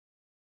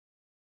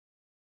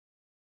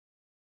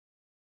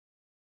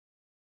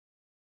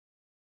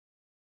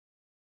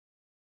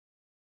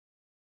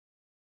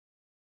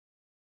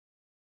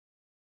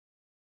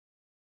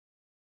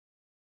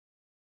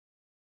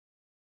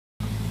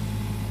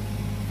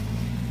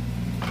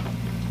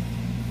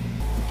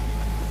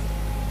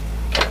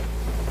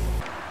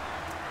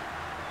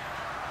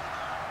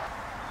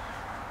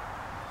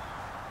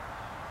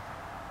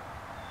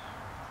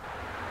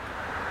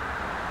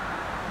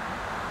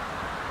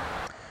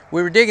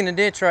We were digging a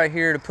ditch right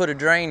here to put a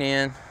drain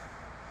in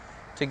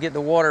to get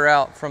the water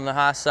out from the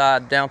high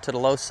side down to the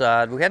low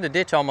side. We had the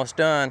ditch almost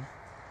done,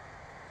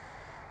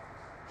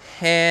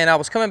 and I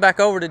was coming back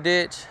over the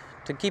ditch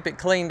to keep it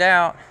cleaned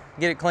out,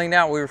 get it cleaned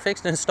out. We were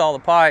fixing to install the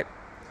pipe,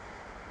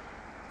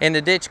 and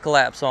the ditch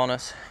collapsed on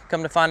us.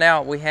 Come to find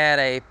out, we had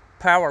a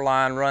power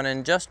line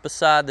running just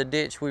beside the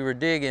ditch we were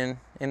digging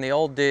in the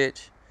old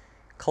ditch,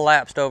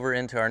 collapsed over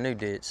into our new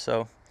ditch.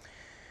 So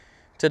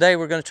today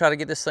we're going to try to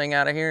get this thing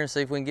out of here and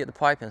see if we can get the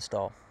pipe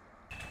installed.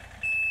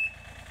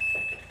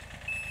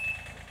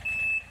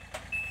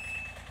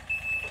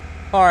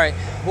 All right,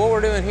 what we're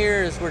doing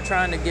here is we're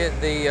trying to get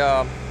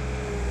the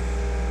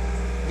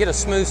get a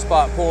smooth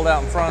spot pulled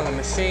out in front of the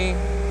machine.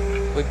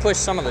 We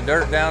pushed some of the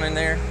dirt down in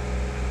there.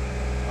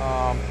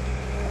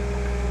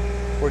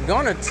 We're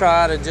going to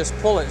try to just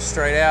pull it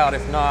straight out.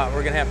 If not,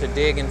 we're going to have to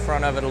dig in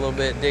front of it a little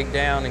bit, dig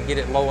down and get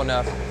it low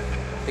enough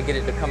to get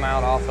it to come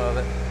out off of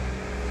it.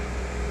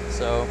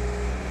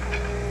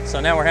 So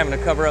now we're having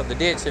to cover up the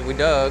ditch that we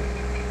dug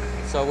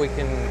so we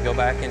can go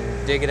back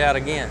and dig it out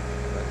again.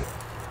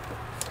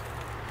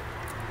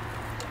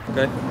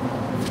 Okay.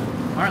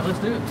 All right, let's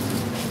do it.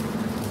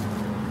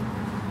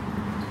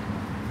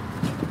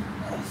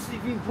 Let's see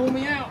if you can pull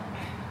me out.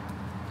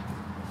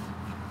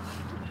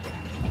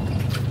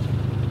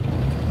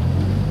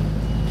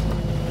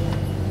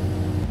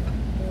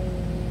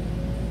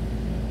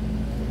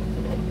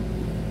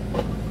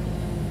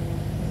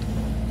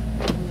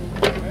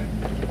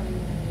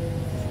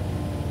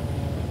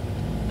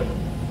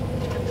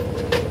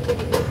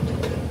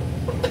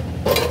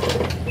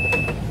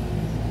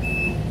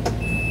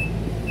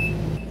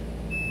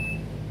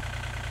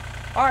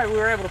 All right, we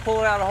were able to pull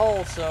it out of the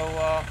hole,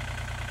 so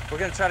we're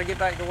going to try to get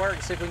back to work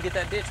and see if we can get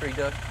that ditch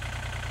redug.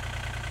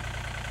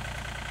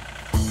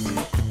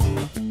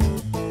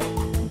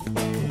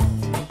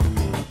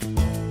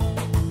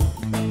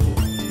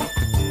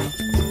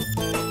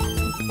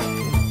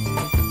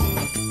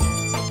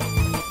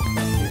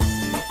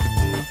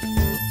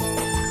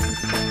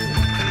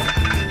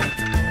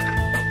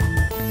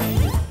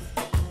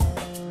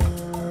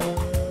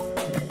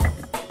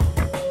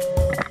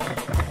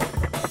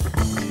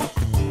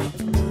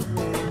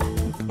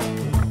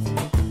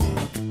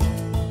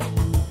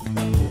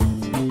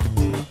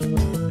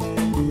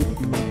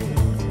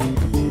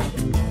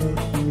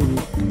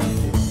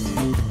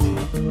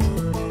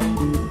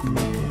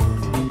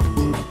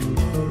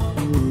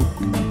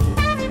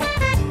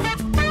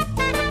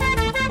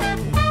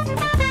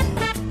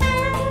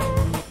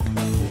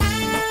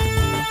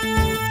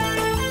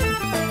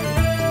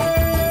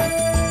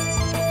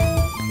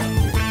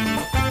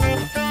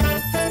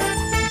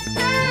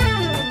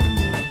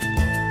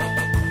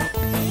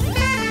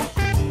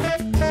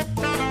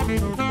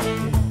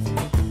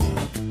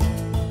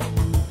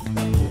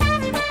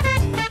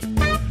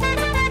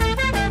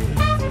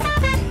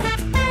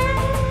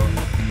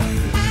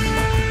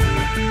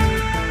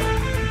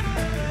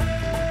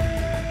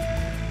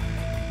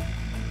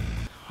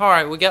 All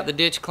right, we got the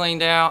ditch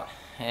cleaned out,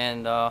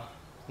 and now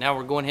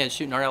we're going ahead and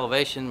shooting our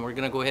elevation. We're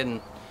gonna go ahead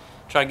and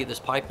try to get this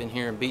pipe in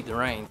here and beat the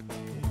rain.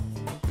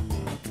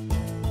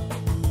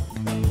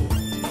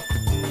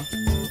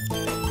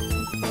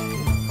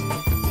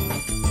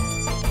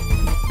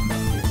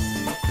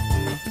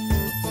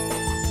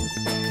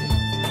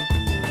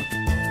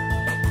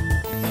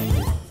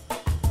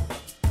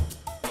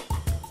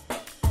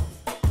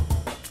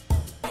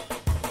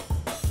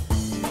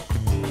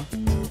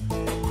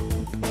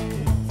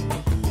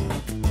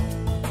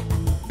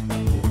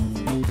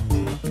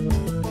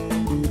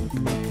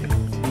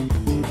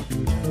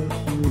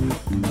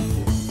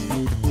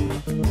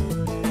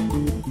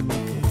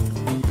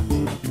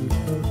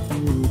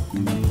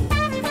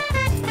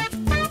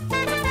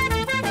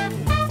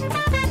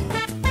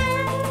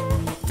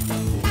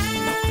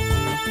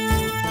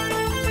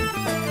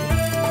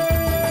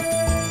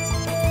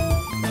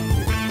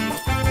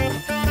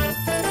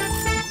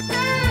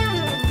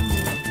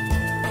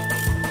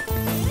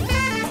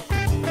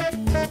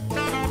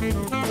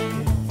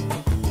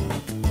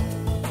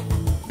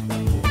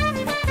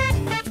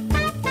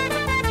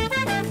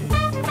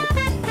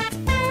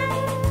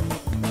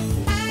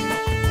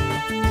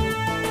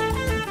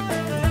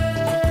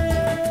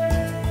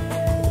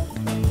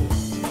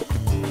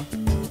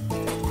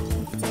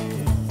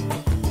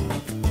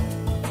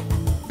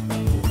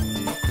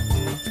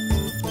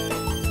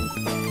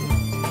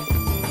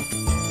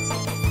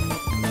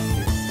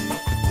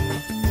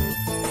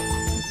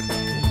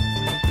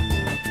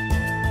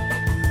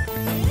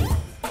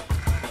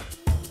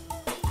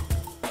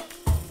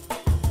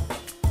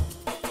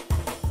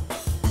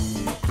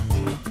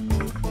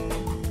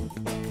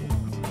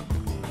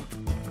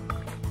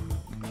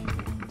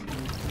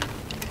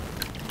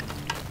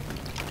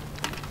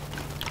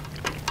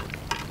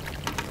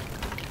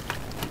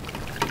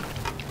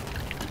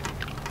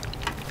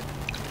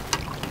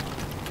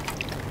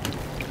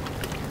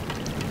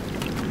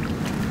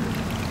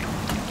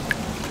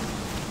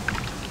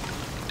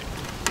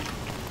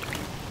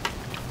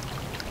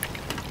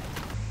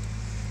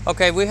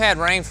 Okay, we've had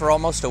rain for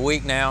almost a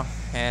week now,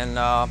 and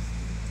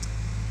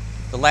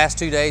the last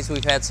 2 days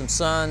we've had some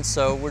sun,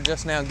 so we're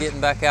just now getting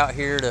back out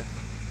here to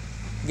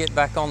get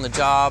back on the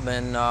job,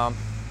 and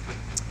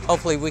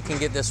hopefully we can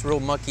get this real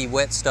mucky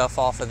wet stuff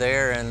off of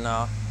there and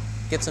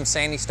get some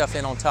sandy stuff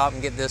in on top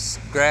and get this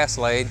grass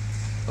laid.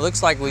 It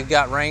looks like we've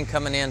got rain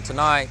coming in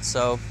tonight,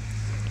 so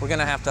we're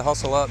gonna have to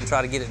hustle up and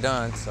try to get it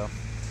done. So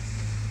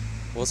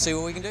we'll see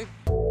what we can do.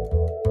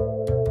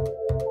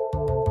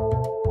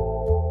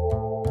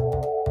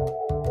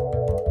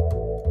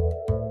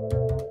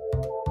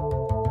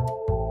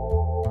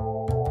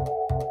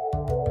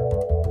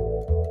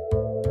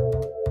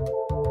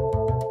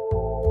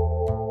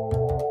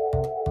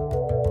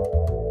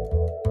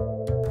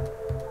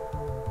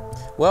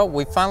 Well,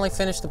 we finally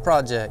finished the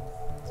project.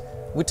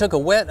 We took a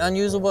wet,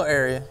 unusable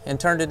area and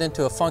turned it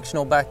into a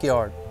functional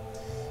backyard.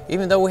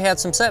 Even though we had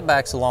some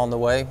setbacks along the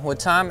way, with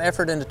time,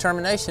 effort, and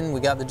determination,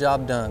 we got the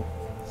job done.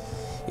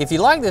 If you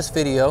like this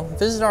video,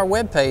 visit our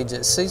webpage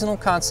at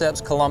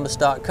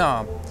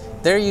seasonalconceptscolumbus.com.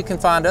 There you can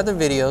find other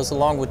videos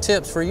along with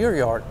tips for your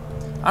yard.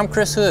 I'm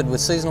Chris Hood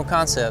with Seasonal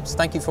Concepts.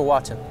 Thank you for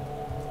watching.